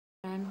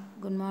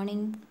Good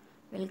morning.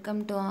 Welcome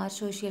to our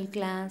social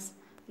class.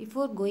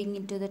 Before going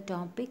into the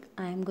topic,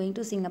 I am going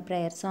to sing a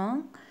prayer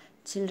song.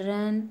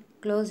 Children,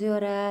 close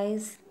your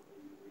eyes.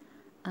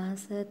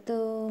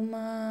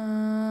 Asatoma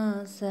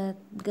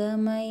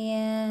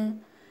Sadgamaya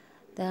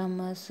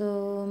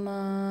Tamasoma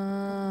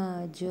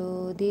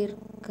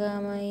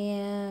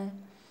Jyotirgamaya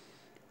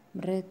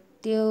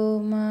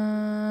Mrityoma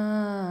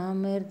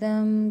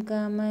Mirdam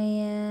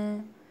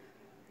Gamaya.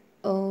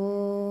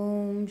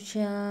 Om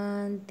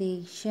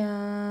Shanti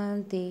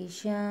Shanti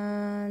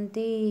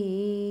Shanti.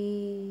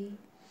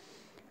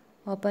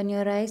 Open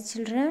your eyes,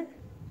 children.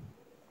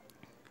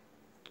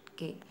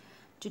 Okay.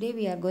 Today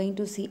we are going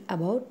to see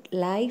about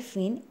life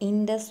in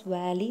Indus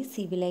Valley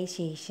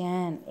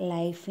civilization.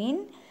 Life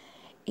in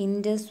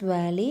Indus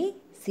Valley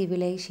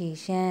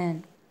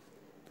civilization.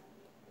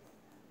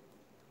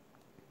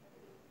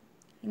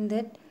 In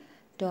that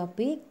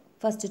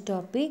first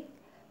topic,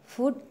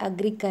 food,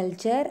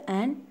 agriculture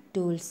and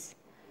tools.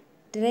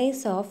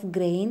 Trace of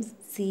grains,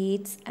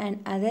 seeds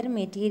and other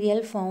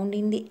material found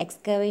in the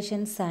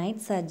excavation site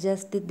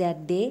suggest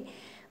that they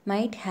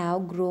might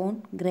have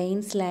grown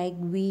grains like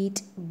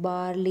wheat,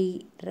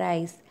 barley,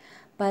 rice,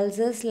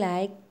 pulses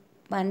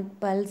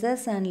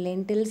and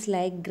lentils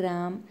like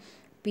gram,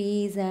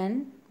 peas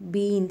and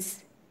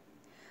beans,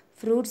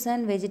 fruits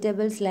and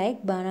vegetables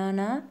like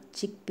banana,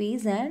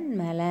 chickpeas and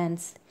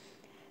melons.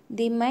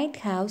 They might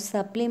have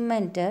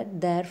supplemented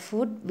their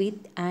food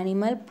with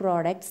animal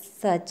products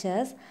such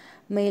as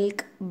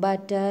milk,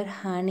 butter,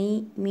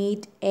 honey,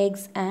 meat,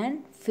 eggs,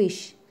 and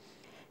fish.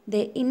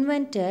 They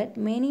invented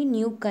many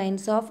new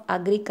kinds of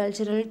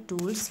agricultural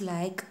tools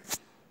like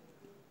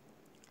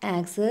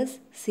axes,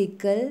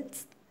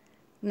 sickles,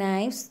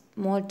 knives,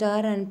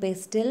 mortar, and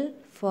pestle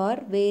for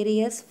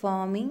various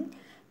farming,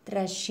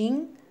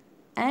 threshing,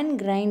 and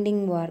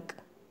grinding work.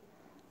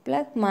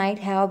 Plug might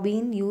have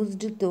been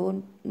used,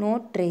 though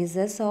no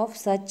traces of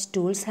such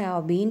tools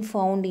have been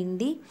found in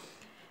the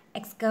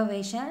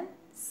excavation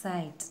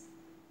sites.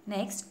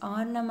 Next,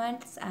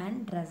 ornaments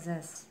and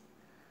dresses.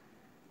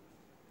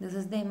 This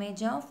is the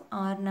image of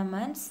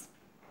ornaments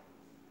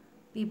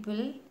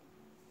people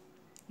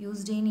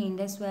used in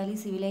Indus Valley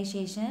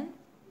civilization.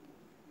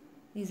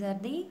 These are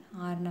the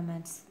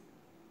ornaments.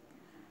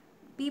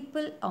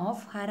 People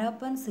of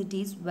Harappan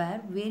cities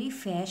were very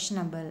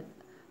fashionable.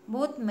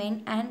 Both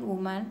men and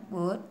women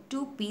wore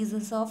two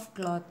pieces of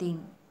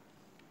clothing.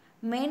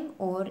 Men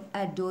wore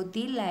a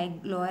dhoti like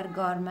lower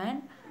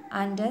garment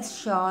and a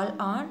shawl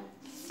on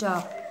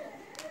top.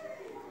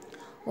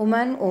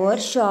 Women wore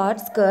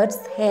short skirts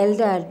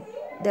held at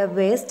the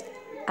waist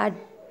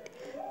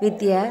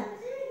with a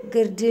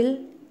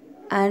girdle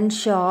and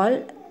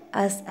shawl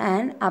as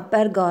an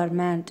upper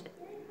garment.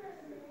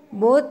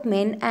 Both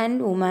men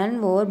and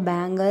women wore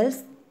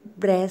bangles,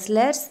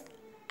 bracelets,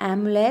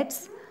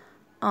 amulets,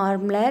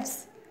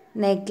 armlets,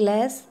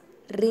 necklaces,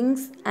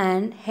 rings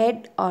and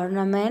head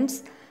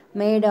ornaments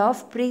made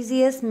of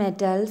precious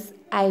metals,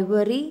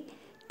 ivory,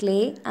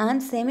 clay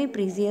and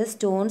semi-precious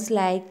stones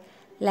like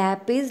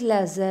lapis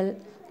lazuli,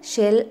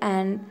 shell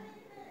and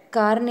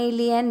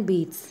carnelian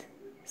beads.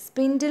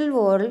 Spindle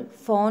wool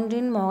found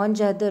in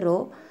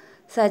Mohenjo-daro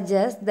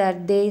suggests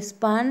that they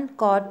spun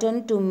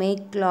cotton to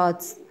make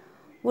cloths.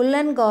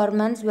 Woolen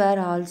garments were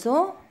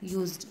also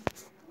used.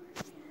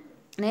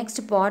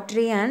 Next,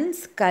 pottery and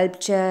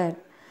sculpture.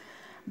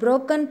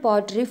 Broken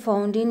pottery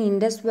found in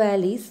Indus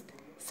Valley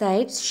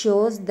sites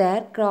shows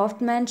the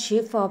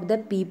craftsmanship of the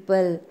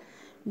people.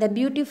 The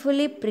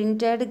beautifully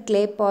printed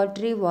clay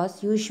pottery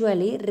was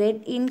usually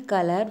red in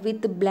color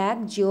with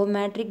black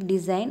geometric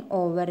design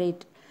over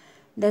it.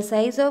 The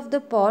size of the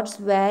pots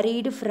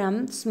varied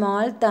from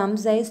small thumb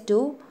size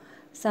to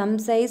some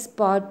size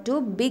pot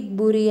to big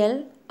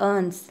burial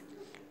urns.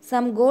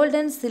 Some gold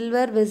and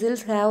silver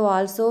vessels have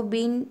also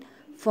been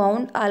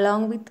found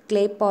along with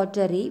clay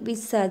pottery, which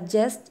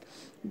suggests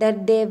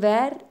that they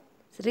were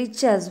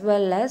rich as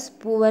well as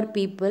poor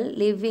people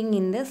living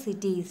in the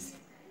cities.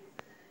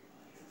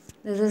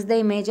 This is the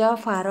image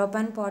of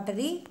Harappan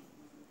pottery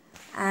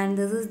and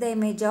this is the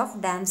image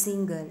of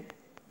dancing girl.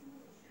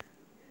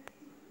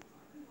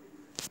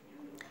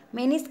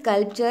 Many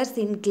sculptures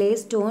in clay,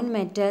 stone,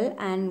 metal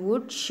and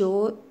wood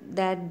show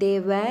that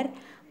they were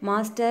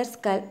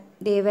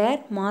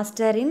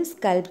master in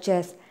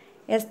sculptures.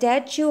 A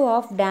statue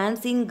of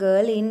dancing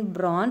girl in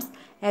bronze,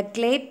 a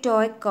clay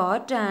toy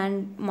cart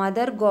and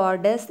mother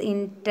goddess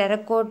in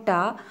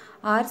terracotta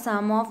are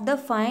some of the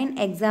fine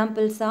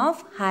examples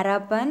of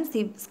Harappan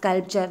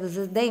sculpture. This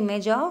is the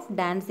image of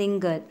dancing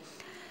girl.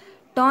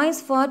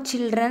 Toys for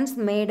children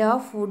made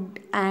of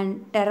wood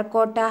and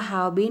terracotta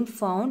have been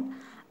found.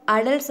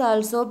 Adults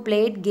also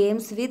played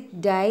games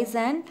with dice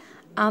and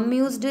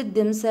amused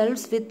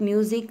themselves with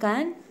music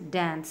and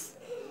dance.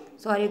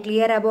 So, are you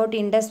clear about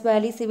Indus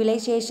Valley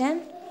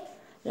civilization?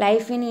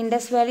 Life in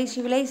Indus Valley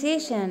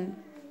civilization.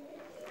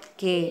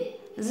 Okay,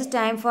 this is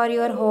time for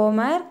your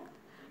homework.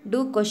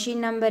 Do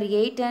question number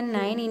 8 and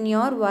 9 in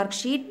your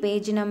worksheet,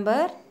 page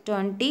number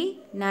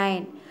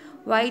 29.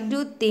 Why do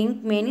you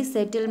think many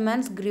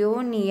settlements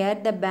grew near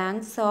the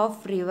banks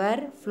of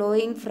river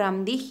flowing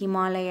from the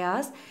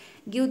Himalayas?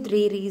 Give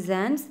 3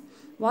 reasons.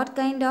 What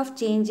kind of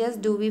changes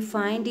do we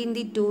find in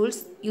the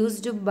tools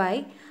used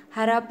by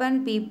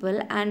Harappan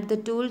people and the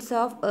tools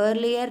of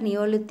earlier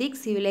Neolithic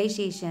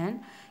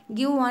civilization?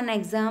 Give one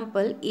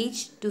example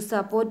each to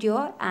support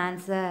your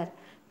answer.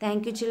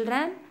 Thank you,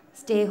 children.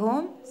 Stay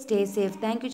home, stay safe. Thank you.